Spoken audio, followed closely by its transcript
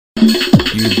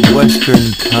You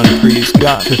Western countries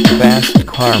got to fast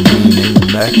car, meaning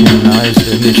mechanized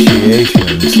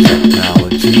initiations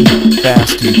technology.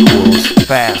 Fast equals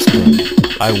fasting.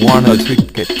 I wanna to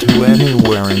get to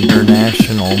anywhere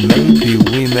international. Maybe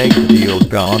we make deal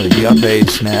Gaudiya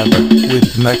Vaisnava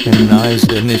with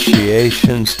mechanized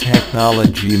initiations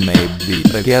technology. Maybe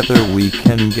together we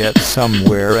can get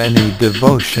somewhere. Any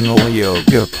devotional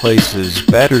yoga places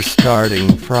better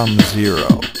starting from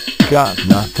zero. Got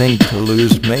nothing to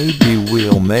lose, maybe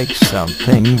we'll make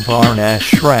something.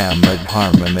 Varnashram at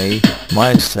harmony.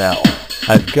 Myself,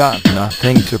 I've got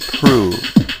nothing to prove.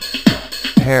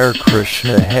 Hare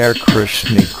Krishna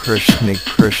Krishna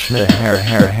Krishna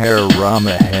Hare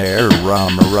Rama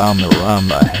Rama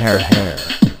Rama Hare.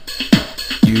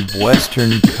 You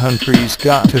Western countries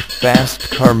got to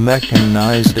fast car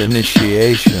mechanized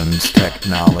initiations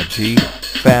technology.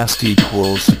 Fast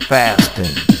equals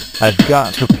fasting. I've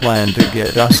got a plan to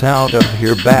get us out of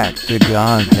here back to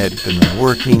Godhead. Been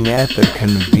working at the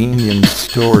convenience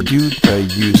store due to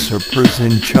usurpers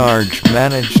in charge.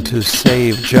 Managed to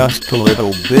save just a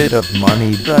little bit of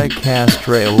money. Die-cast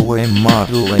railway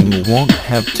modeling, won't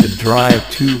have to drive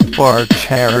too far.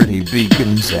 Charity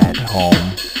begins at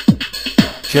home.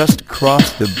 Just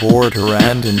cross the border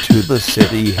and into the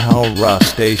city. Howrah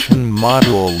station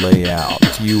model layout.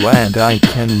 You and I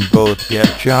can both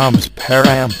get jobs.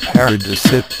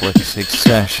 Paradisciplic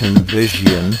succession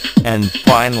vision, and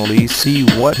finally see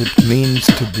what it means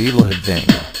to be living.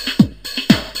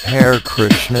 Hare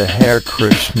Krishna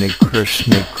Krishna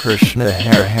Krishna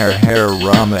Hare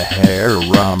Rama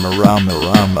Rama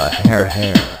Rama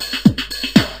Hare.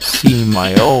 See,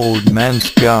 my old man's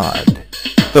God,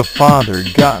 the father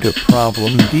got a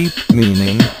problem, deep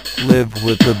meaning. Live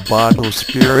with the bottle,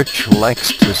 spiritual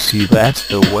ecstasy, that's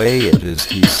the way it is.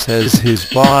 He says his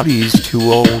body's too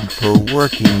old for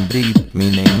working, deep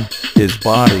meaning. His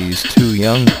body's too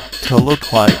young to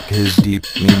look like his, deep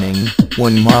meaning.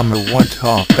 When mama went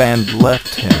off and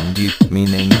left him, deep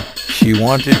meaning. She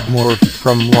wanted more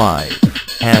from life,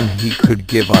 and he could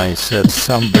give. I said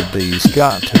somebody's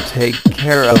got to take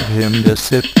care of him,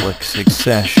 disciplic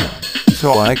succession.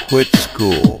 So I quit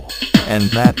school, and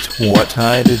that's what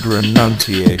I did,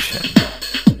 renunciation.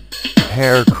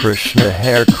 Hare Krishna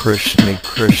Krishna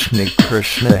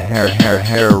Krishna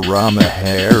Hare Rama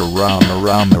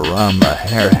Rama Rama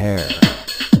Hare.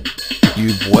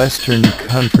 You Western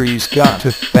countries got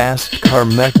to fast car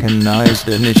mechanized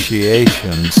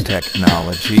initiations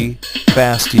technology.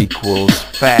 Fast equals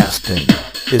fasting.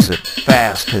 Is it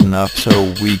fast enough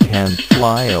so we can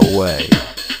fly away?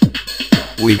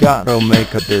 We gotta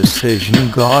make a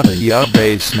decision. Gaudiya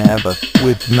Vaisnava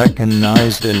with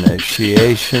mechanized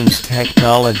initiations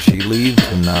technology. Leave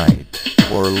tonight,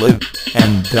 or live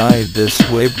and die this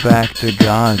way back to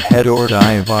Godhead, or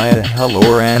die via hell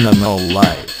or animal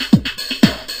life.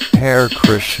 Hare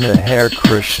Krishna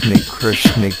Krishna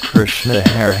Krishna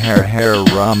Hare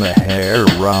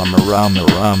Rama Rama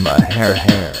Rama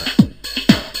Hare.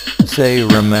 Say,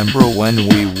 remember when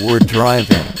we were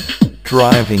driving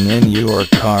in your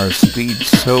car, speed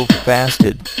so fast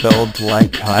it felt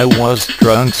like I was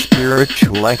drunk.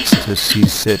 Spiritual ecstasy,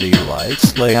 city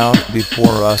lights lay out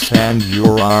before us, and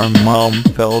your arm, mom,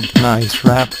 felt nice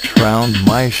wrapped round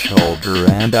my shoulder,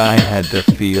 and I had the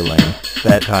feeling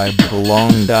that I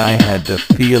belonged. I had the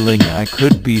feeling I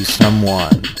could be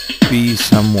someone,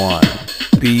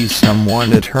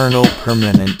 eternal,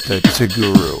 permanent, that's a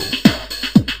guru.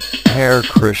 Hare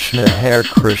Krishna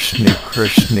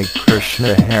Krishna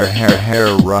Krishna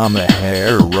Hare Rama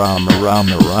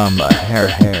Rama Rama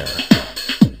Hare.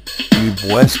 You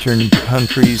Western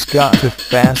countries got to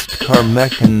fast car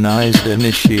mechanized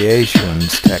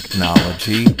initiations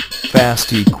technology.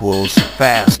 Fast equals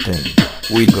fasting.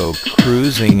 We go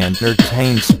cruising,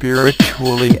 entertain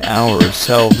spiritually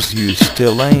ourselves. You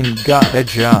still ain't got a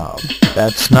job.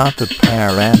 That's not the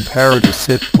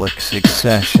paradisciplic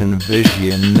succession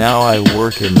vision. Now I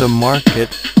work in the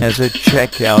market as a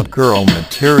checkout girl,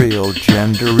 material,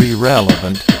 gender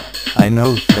irrelevant. I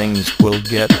know things will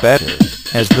get better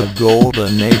as the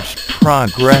golden age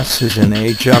progresses. An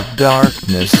age of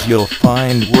darkness, you'll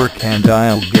find work and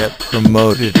I'll get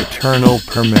promoted, eternal,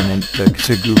 permanent, fix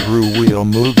a guru. We'll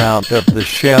move out of the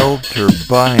shelter,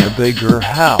 buy a bigger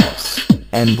house,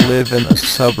 and live in the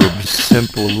suburbs.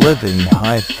 Simple living,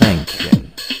 high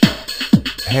thinking.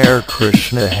 Hare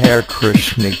Krishna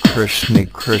Krishna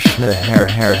Krishna Hare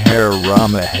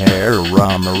Rama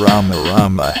Rama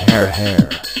Rama Hare.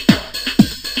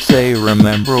 Say,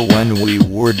 remember when we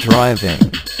were driving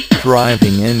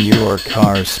driving in your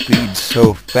car, speed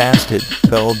so fast it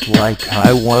felt like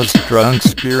I was drunk.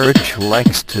 Spiritual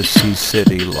ecstasy,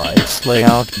 city lights lay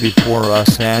out before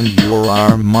us, and your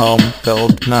arm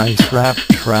felt nice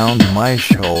wrapped round my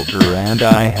shoulder, and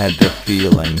I had the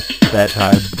feeling that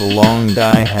I belonged.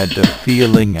 I had the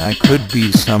feeling I could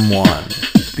be someone,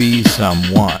 be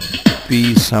someone,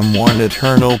 be someone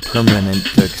eternal, permanent,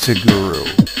 Guru.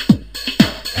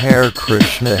 Hare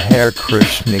Krishna,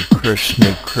 Krishna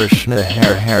Krishna,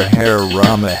 Hare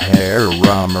Rama,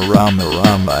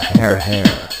 Rama, Hare.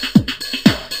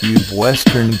 You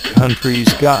Western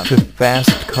countries got a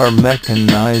fast car,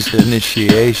 mechanized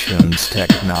initiations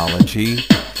technology.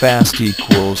 Fast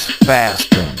equals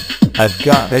fasting. I've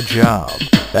got a job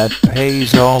that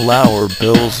pays all our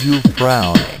bills. You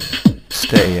frowning.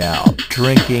 Stay out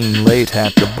drinking late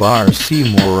at the bar.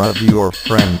 See more of your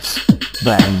friends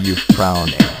than you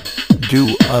frowning.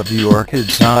 Do of your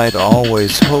kids. I'd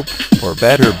always hoped for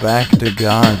better. Back to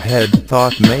Godhead,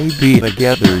 thought maybe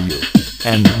together you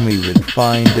and me would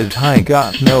find it. I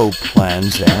got no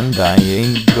plans and I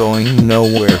ain't going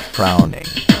nowhere frowning.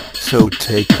 So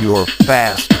take your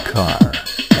fast car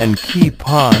and keep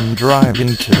on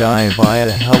driving to die via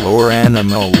hell or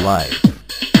animal life.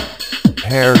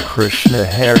 Hare Krishna,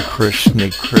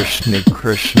 Krishna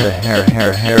Krishna,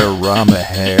 Hare Rama,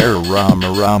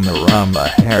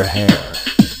 Hare.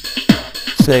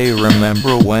 Say,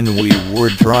 remember when we were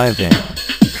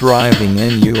driving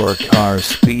in your car,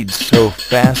 speed so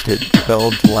fast it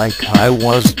felt like I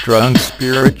was drunk.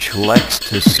 Spiritual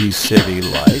ecstasy, city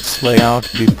lights lay out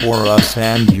before us,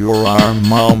 and your arm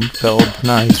felt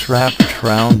nice wrapped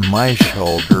round my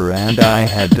shoulder, and I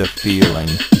had the feeling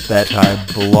that I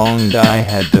belonged. I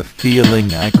had the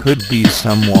feeling I could be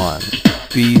someone,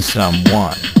 be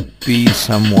someone, be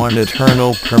someone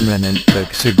eternal, permanent,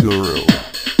 Guru.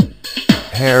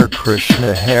 Hare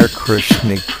Krishna,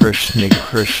 Krishna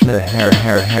Krishna,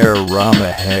 Hare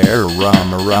Rama,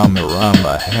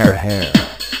 Hare.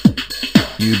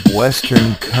 You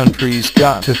Western countries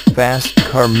got a fast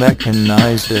car,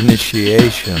 mechanized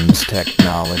initiations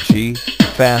technology.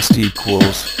 Fast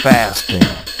equals fasting.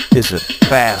 Is it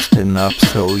fast enough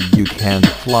so you can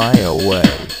fly away?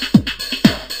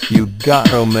 You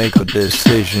gotta make a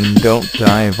decision. Don't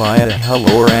die via hell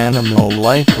or animal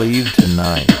life. Leave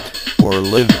tonight or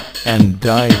live and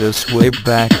die this way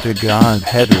back to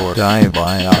Godhead, or die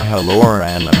via hell or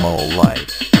animal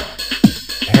life.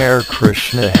 Hare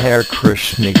Krishna,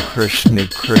 Krishna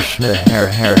Krishna, Hare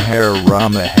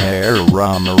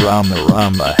Rama,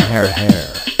 Rama,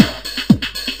 Hare.